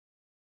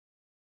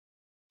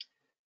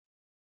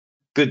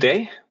Good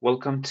day.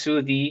 Welcome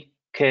to the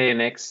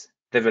KNX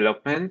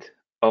Development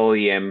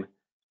OEM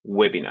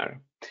webinar.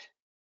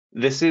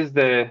 This is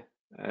the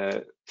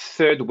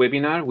third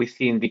webinar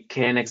within the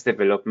KNX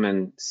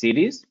Development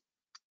series.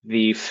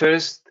 The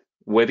first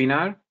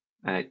webinar,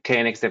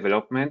 KNX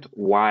Development,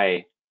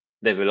 Why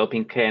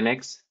Developing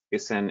KNX,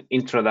 is an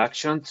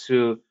introduction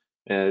to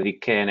the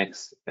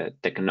KNX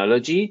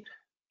technology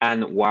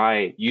and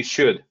why you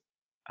should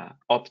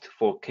opt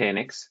for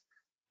KNX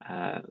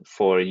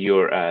for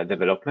your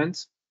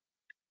developments.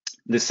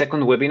 The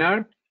second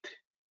webinar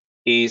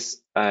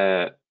is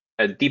a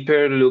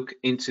deeper look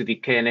into the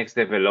KNX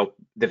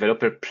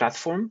developer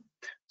platform.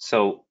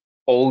 So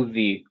all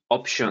the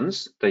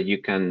options that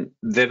you can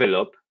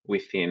develop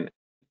within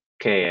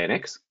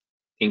KNX,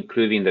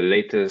 including the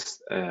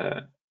latest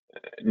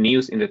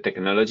news in the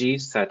technology,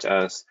 such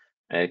as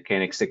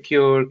KNX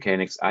Secure,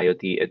 KNX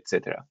IoT,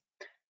 etc.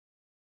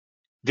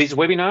 This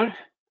webinar,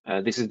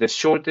 this is the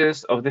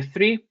shortest of the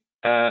three.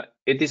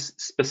 It is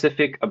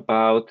specific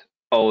about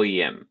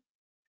OEM.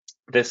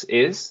 This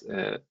is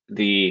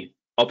the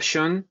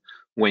option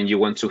when you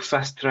want to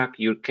fast track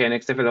your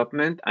KNX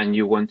development and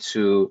you want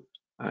to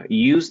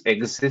use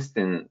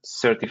existing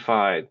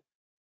certified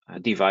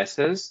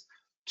devices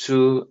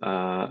to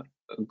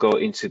go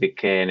into the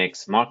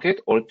KNX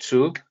market or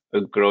to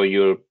grow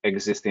your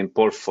existing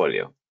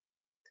portfolio.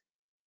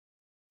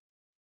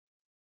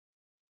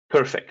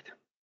 Perfect.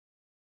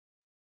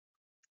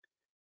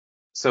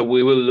 So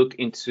we will look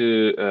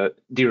into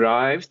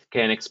derived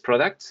KNX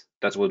products.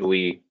 That's what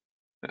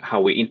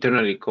how we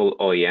internally call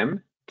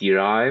OEM,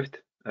 derived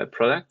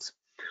products.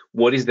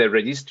 What is the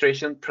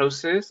registration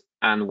process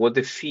and what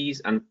the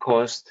fees and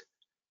cost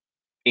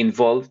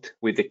involved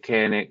with the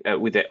KNX,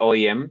 with the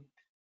OEM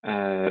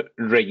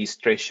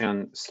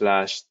registration /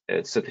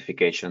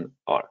 certification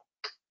are.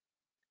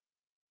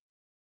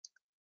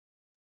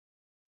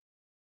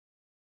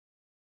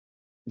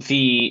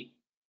 The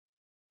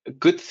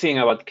good thing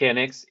about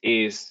KNX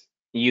is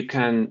you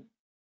can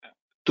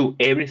do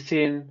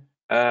everything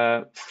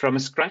from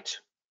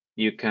scratch.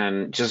 You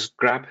can just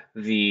grab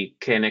the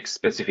KNX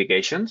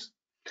specifications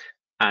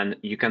and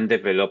you can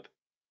develop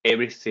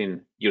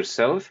everything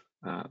yourself.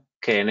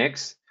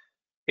 KNX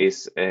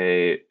is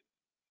a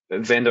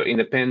vendor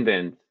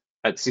independent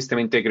at system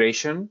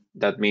integration.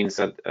 That means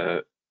that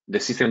the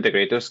system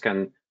integrators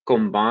can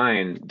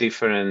combine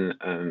different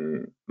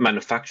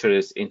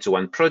manufacturers into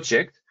one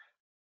project.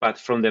 But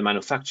from the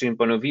manufacturing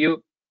point of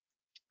view,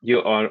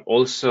 you are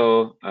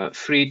also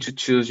free to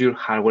choose your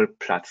hardware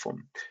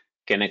platform.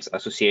 KNX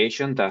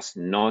Association does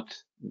not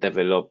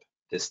develop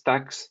the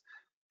stacks.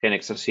 KNX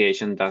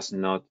Association does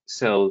not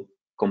sell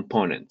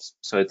components.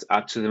 So it's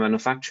up to the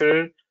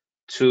manufacturer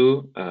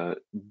to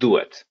do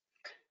it.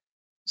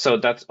 So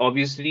that's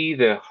obviously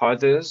the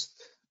hardest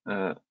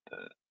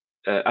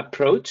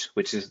approach,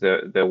 which is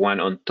the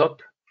one on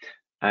top.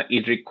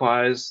 It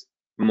requires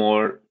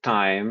more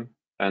time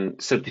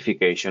and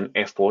certification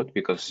effort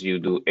because you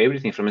do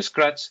everything from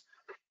scratch.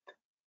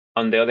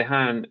 On the other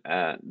hand,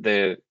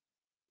 the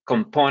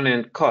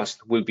component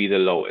cost will be the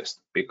lowest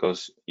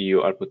because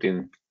you are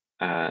putting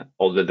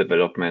all the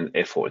development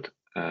effort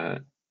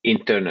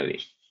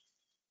internally.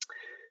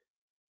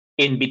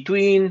 In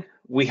between,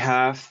 we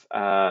have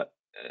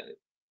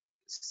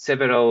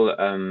several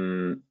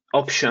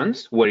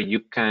options where you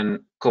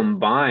can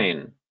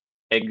combine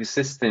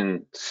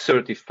existing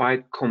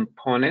certified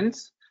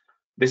components.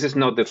 This is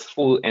not the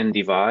full end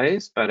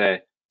device, but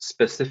a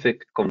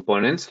specific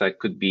components like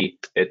could be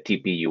a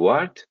TPU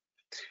UART,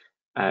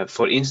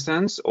 for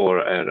instance, or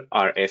an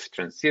RF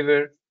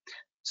transceiver.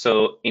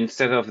 So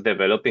instead of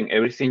developing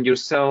everything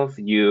yourself,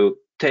 you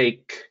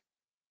take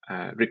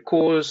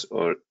recourse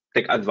or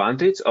take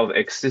advantage of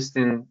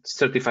existing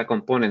certified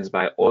components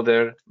by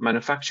other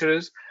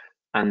manufacturers,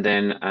 and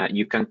then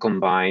you can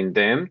combine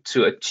them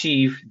to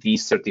achieve the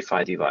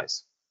certified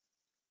device.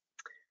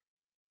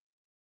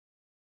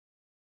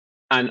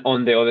 And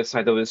on the other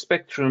side of the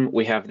spectrum,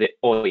 we have the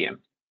OEM.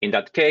 In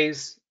that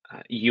case,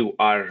 you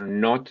are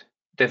not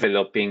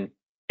developing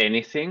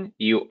anything.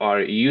 You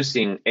are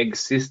using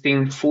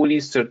existing fully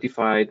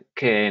certified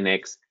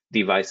KNX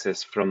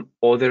devices from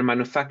other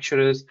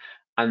manufacturers,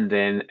 and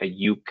then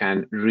you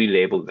can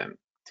relabel them.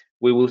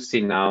 We will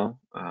see now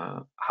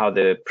how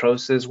the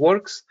process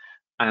works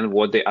and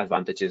what the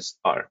advantages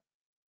are.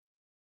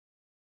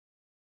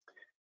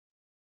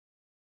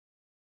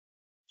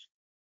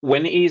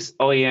 When is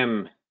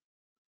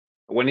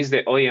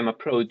the OEM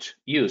approach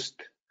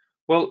used?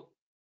 Well,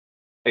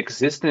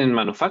 existing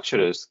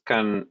manufacturers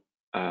can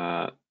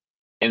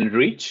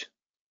enrich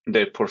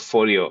their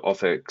portfolio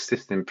of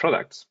existing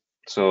products.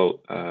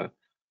 So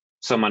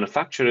some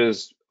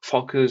manufacturers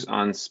focus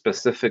on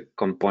specific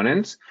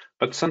components,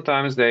 but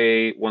sometimes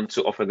they want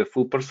to offer the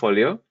full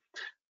portfolio.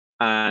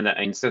 And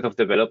instead of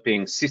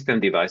developing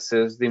system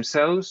devices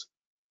themselves,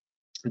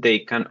 they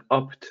can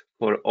opt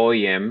for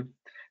OEM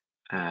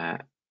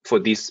for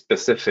this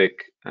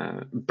specific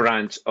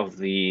branch of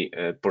the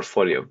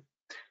portfolio.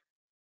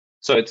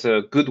 So it's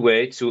a good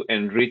way to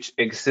enrich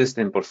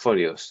existing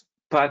portfolios.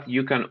 But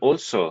you can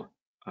also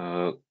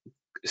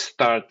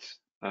start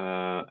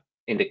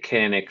in the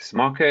KNX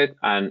market,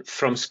 and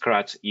from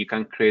scratch, you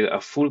can create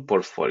a full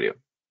portfolio.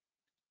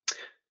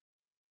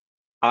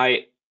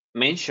 I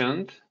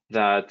mentioned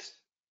that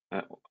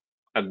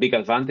a big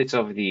advantage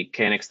of the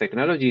KNX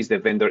technology is the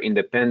vendor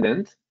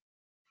independent.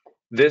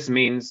 This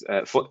means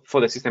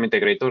for the system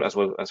integrator as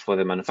well as for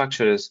the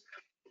manufacturers,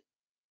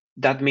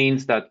 that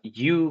means that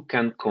you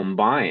can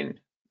combine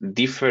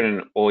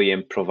different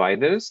OEM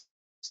providers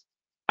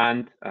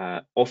and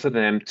offer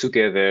them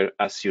together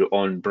as your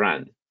own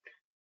brand.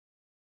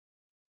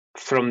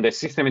 From the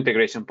system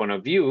integration point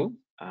of view,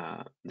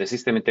 the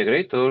system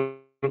integrator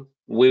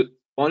will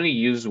only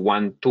use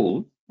one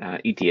tool,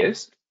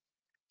 ETS,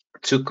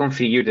 to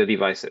configure the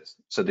devices.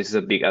 So this is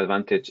a big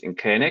advantage in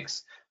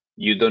KNX.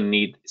 You don't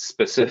need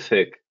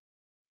specific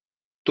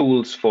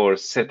tools for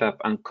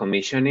setup and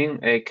commissioning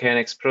a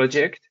KNX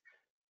project.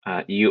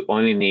 You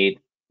only need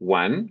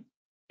one.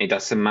 It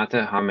doesn't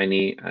matter how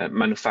many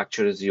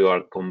manufacturers you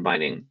are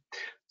combining.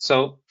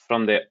 So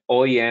from the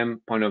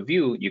OEM point of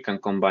view, you can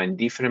combine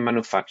different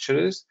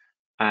manufacturers,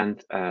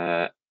 and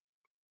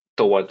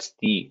towards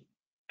the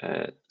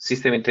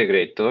system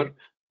integrator,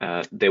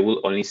 they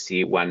will only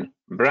see one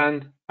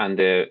brand, and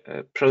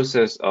the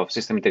process of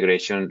system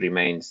integration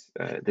remains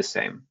the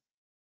same.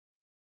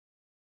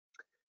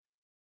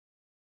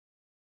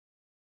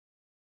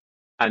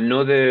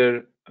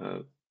 Another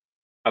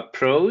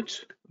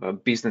approach, a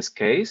business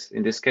case,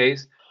 in this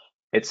case,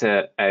 it's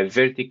a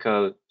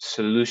vertical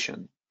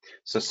solution.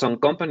 So some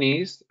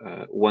companies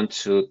want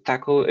to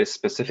tackle a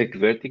specific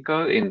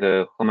vertical in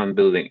the home and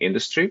building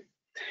industry,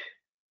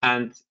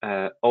 and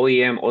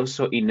OEM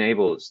also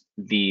enables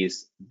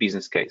this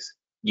business case.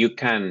 You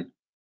can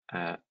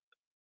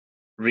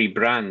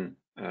rebrand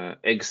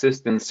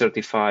existing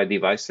certified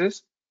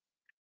devices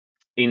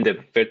in the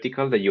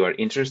vertical that you are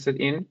interested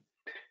in,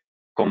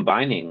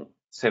 combining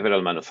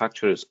several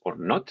manufacturers or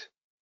not.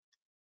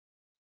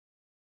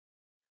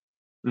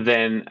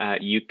 Then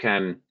you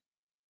can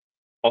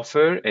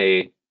offer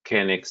a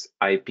KNX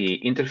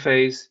IP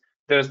interface.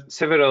 There's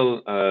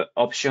several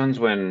options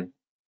when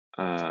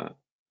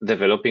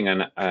developing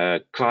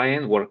a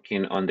client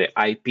working on the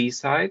IP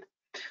side.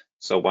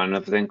 So one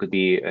of them could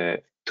be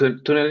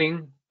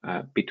tunneling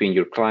between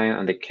your client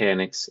and the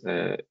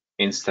KNX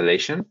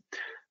installation.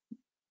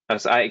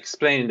 As I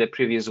explained in the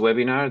previous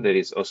webinar, there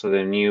is also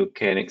the new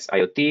KNX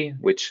IoT,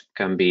 which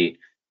can be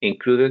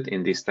included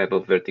in this type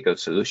of vertical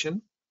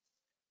solution.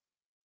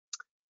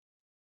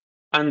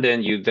 And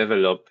then you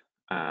develop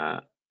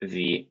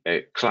the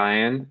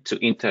client to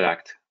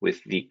interact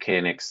with the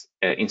KNX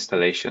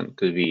installation.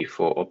 Could be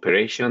for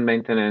operation,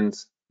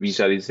 maintenance,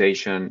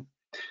 visualization.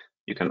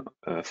 You can,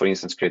 for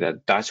instance, create a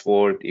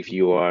dashboard if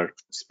you are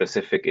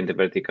specific in the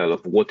vertical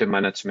of water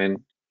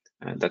management.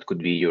 That could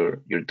be your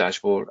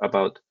dashboard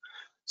about.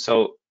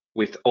 So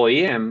with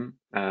OEM,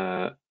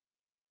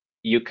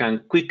 you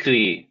can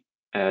quickly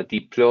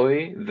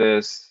deploy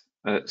these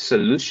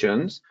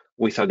solutions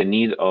without the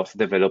need of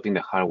developing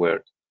the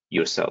hardware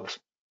yourself.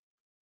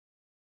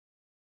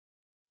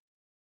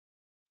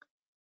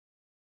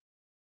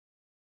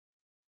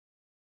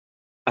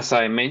 As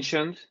I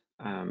mentioned,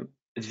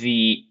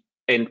 the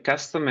end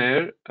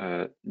customer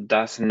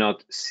does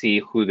not see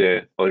who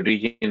the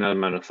original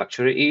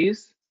manufacturer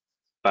is,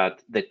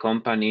 but the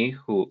company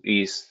who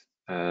is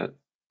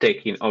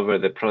taking over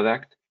the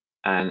product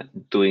and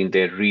doing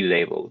the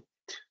relabel.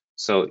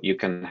 So you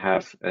can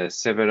have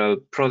several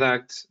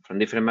products from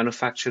different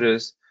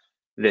manufacturers.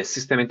 The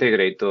system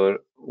integrator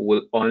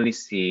will only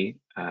see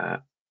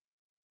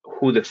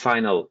who the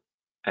final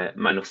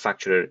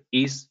manufacturer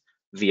is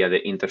via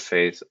the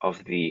interface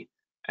of the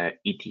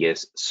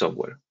ETS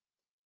software.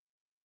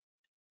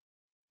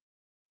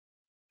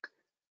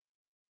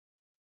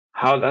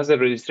 How does the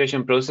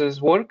registration process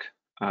work?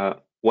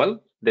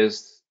 Well,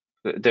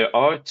 there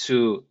are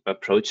two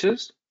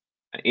approaches.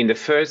 In the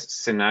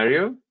first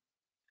scenario,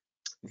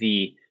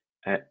 the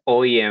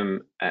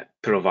OEM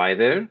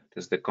provider,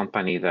 that's the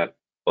company that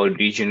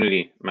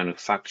originally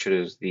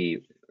manufactures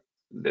the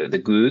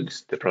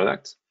goods, the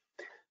products,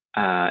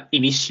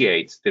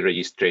 initiates the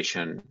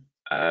registration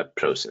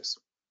process.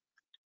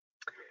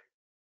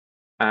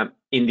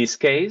 In this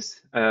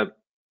case,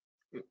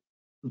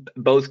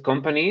 both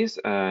companies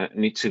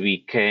need to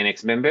be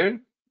KNX member.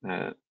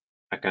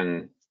 I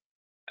can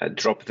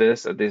drop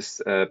this at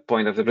this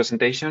point of the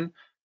presentation.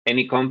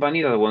 Any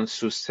company that wants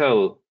to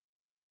sell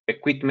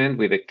equipment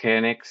with a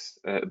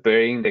KNX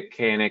bearing the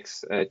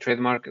KNX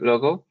trademark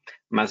logo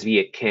must be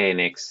a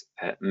KNX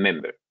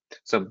member.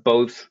 So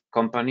both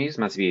companies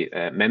must be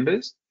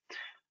members,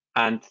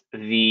 and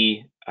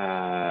the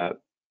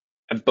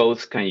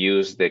both can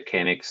use the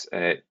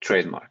KNX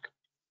trademark.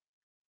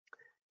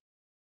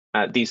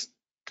 This,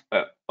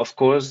 of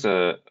course,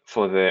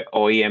 for the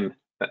OEM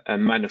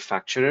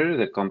manufacturer,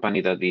 the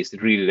company that is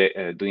doing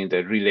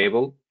the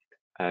relabel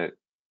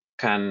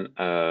can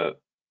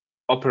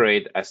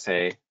operate as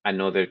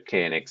another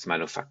KNX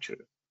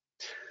manufacturer.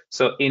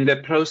 So in the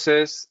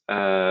process,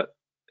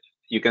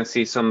 you can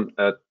see some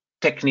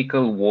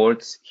technical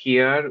words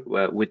here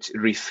which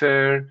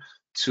refer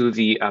to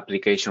the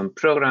application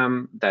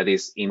program that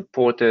is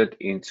imported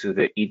into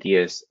the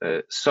EDS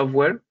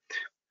software.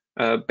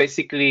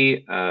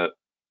 Basically,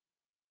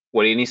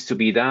 what it needs to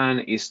be done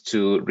is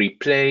to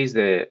replace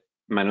the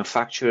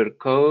manufacturer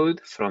code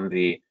from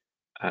the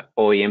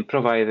OEM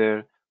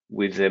provider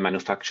with the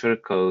manufacturer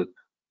code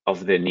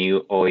of the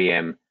new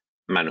OEM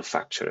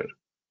manufacturer.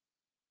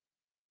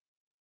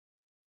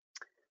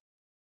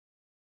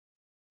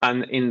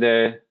 And in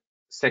the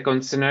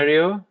second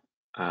scenario,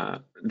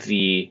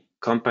 the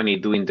company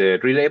doing the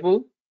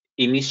relabel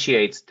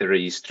initiates the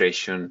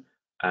registration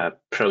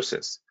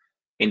process.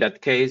 In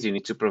that case, you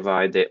need to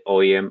provide the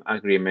OEM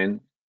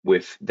agreement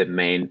with the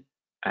main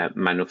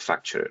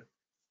manufacturer.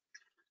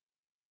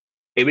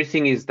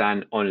 Everything is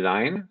done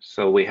online,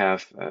 so we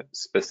have a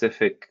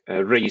specific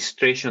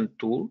registration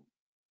tool,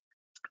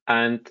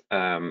 and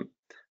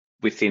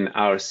within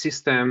our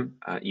system,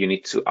 you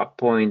need to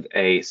appoint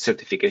a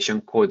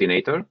certification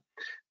coordinator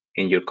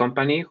in your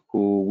company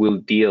who will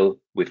deal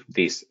with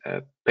this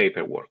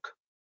paperwork.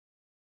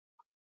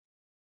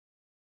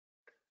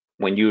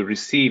 When you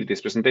receive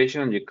this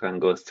presentation, you can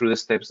go through the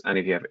steps, and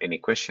if you have any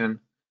question,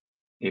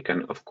 you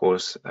can, of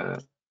course,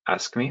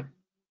 ask me.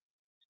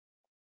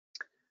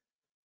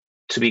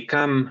 To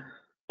become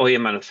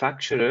OEM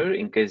manufacturer,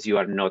 in case you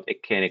are not a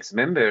KNX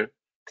member,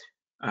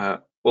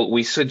 well,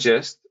 we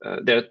suggest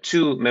there are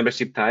two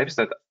membership types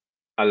that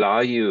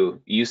allow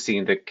you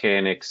using the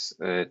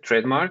KNX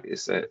trademark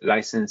is a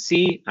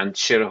licensee and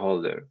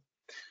shareholder.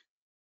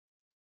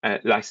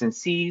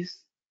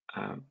 Licensees,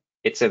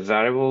 it's a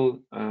variable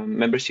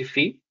membership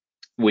fee,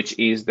 which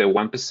is the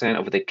 1%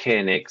 of the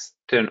KNX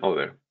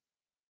turnover.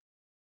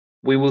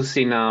 We will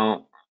see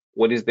now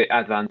what is the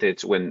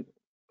advantage when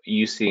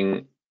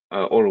using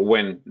or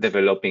when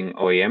developing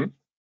OEM.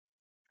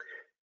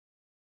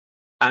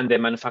 And the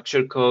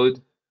manufacturer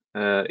code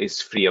is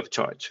free of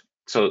charge.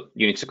 So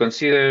you need to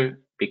consider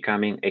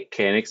becoming a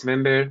KNX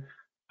member.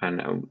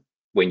 And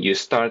when you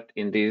start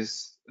in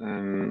this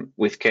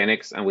with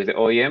KNX and with the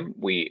OEM,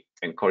 we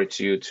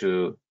encourage you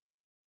to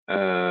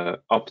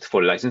opt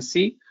for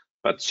licensee,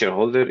 but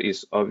shareholder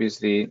is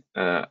obviously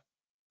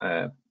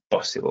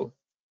possible.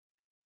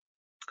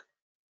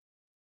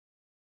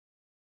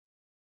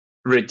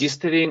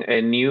 Registering a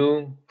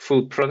new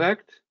full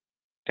product,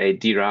 a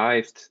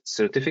derived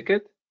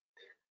certificate,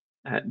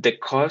 the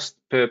cost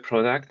per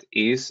product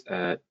is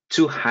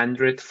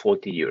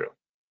 240 euro.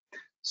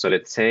 So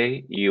let's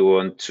say you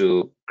want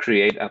to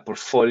create a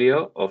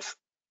portfolio of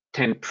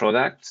 10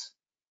 products.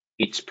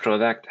 Each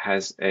product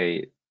has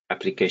a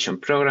application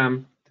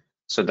program.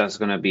 So that's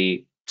going to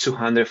be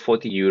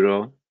 240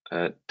 euro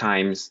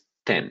times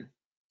 10.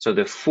 So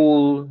the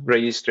full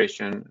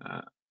registration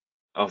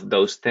of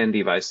those 10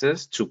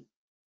 devices to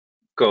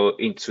go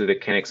into the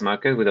KNX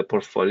market with a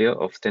portfolio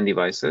of 10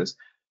 devices,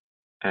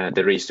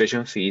 the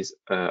registration fees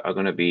are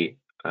going to be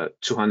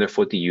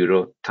 240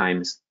 euro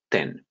times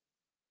 10.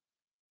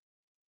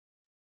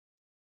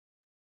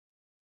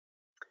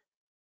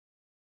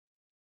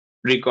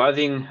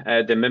 Regarding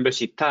the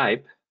membership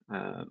type,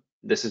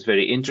 this is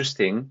very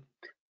interesting.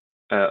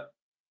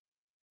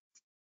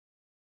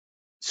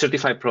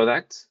 Certified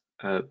products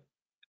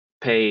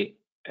pay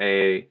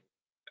a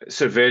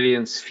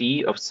surveillance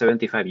fee of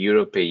 75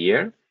 euro per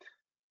year.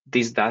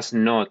 This does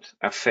not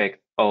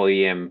affect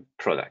OEM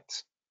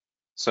products.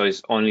 So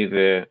it's only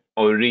the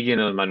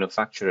original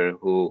manufacturer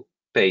who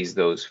pays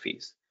those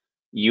fees.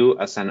 You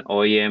as an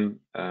OEM,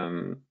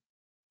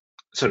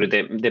 sorry,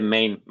 the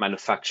main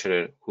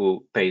manufacturer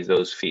who pays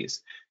those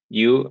fees.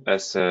 You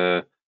as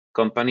a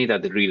company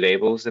that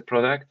relabels the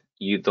product,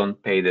 you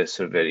don't pay the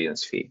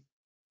surveillance fee.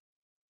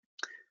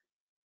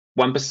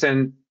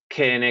 1%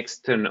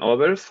 KNX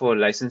turnover for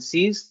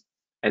licensees.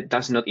 It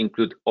does not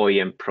include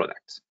OEM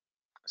products.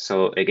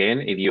 So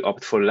again, if you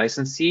opt for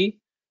licensee,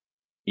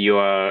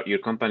 your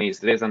company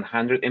is less than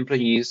 100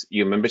 employees,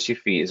 your membership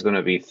fee is going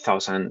to be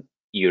 1,000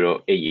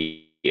 euro a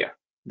year.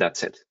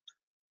 That's it.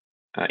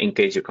 In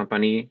case your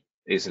company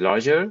is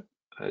larger,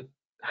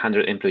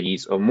 100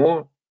 employees or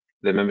more,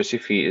 the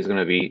membership fee is going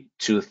to be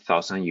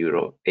 2,000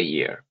 euro a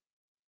year.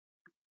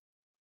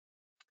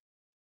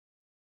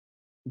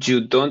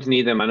 You don't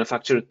need a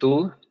manufacturer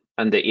tool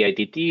and the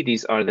EITT.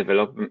 These are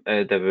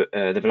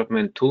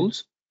development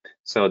tools.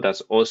 So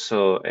that's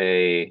also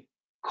a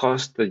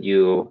cost that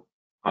you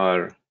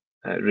are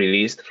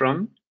released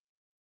from.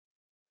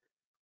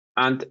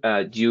 And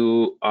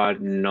you are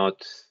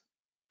not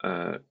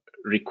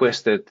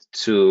requested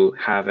to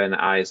have an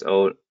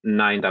ISO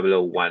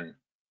 9001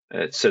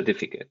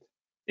 certificate.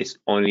 It's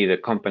only the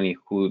company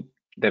who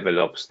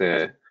develops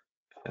the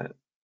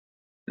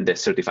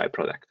certified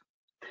product.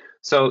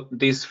 So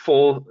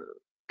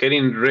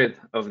getting rid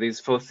of these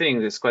 4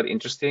 things is quite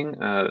interesting.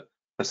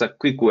 That's a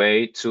quick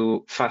way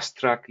to fast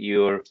track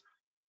your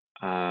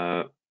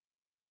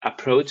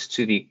approach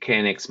to the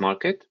KNX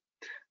market.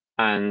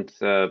 And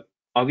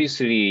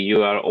obviously,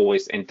 you are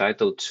always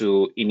entitled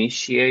to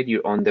initiate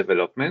your own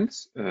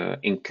developments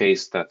in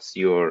case that's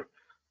your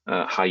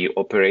how you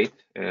operate.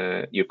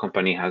 Your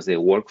company has a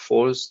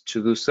workforce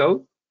to do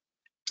so,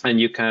 and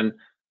you can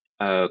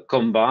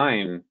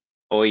combine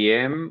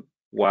OEM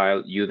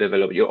while you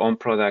develop your own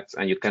products,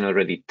 and you can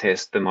already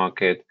test the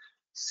market,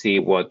 see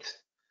what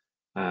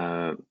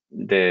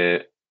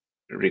the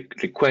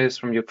requests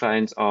from your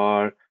clients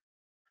are,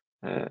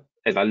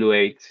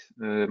 evaluate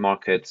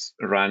markets,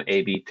 run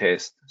A/B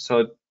test. So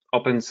it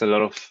opens a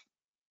lot of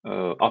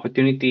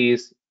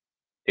opportunities.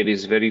 It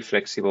is very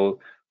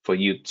flexible for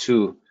you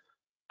to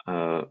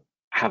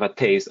have a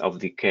taste of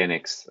the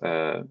KNX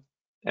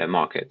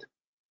market.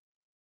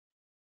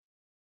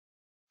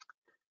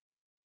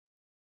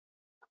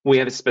 We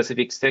have a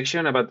specific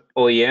section about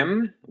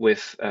OEM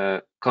with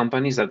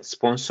companies that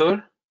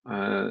sponsor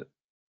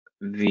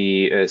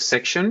the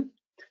section.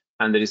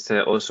 And there is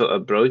also a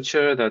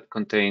brochure that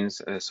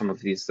contains some of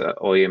these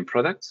OEM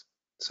products.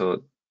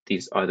 So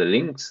these are the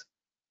links.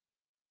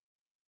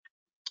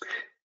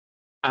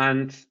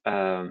 And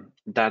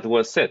that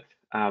was it.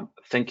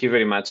 Thank you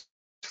very much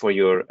for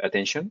your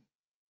attention.